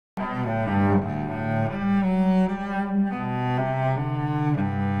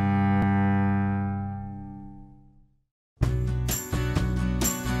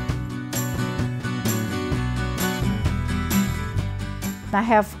I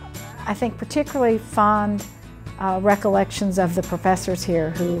have, I think, particularly fond recollections of the professors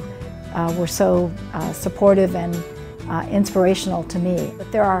here who were so supportive and inspirational to me.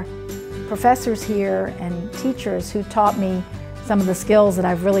 But there are professors here and teachers who taught me some of the skills that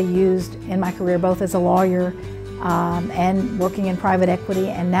I've really used in my career, both as a lawyer and working in private equity,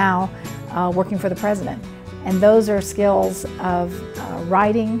 and now working for the president. And those are skills of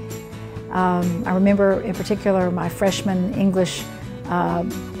writing. I remember in particular my freshman English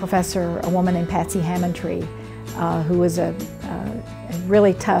professor, a woman named Patsy Hammondtree, who was a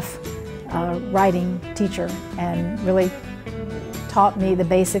really tough writing teacher and really taught me the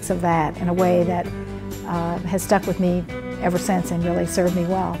basics of that in a way that has stuck with me ever since and really served me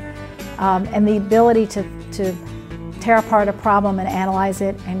well. And the ability to tear apart a problem and analyze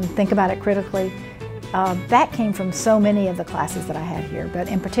it and think about it critically, that came from so many of the classes that I had here. But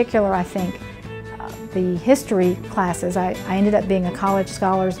in particular, I think the history classes, I ended up being a college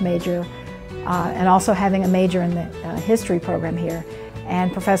scholars major and also having a major in the history program here.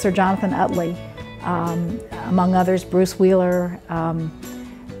 And Professor Jonathan Utley, among others, Bruce Wheeler,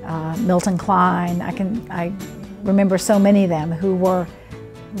 Milton Klein, I remember so many of them who were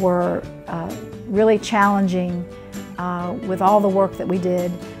really challenging with all the work that we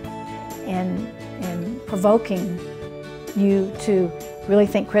did in provoking you to really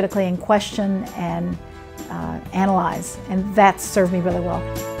think critically and question and analyze, and that's served me really well.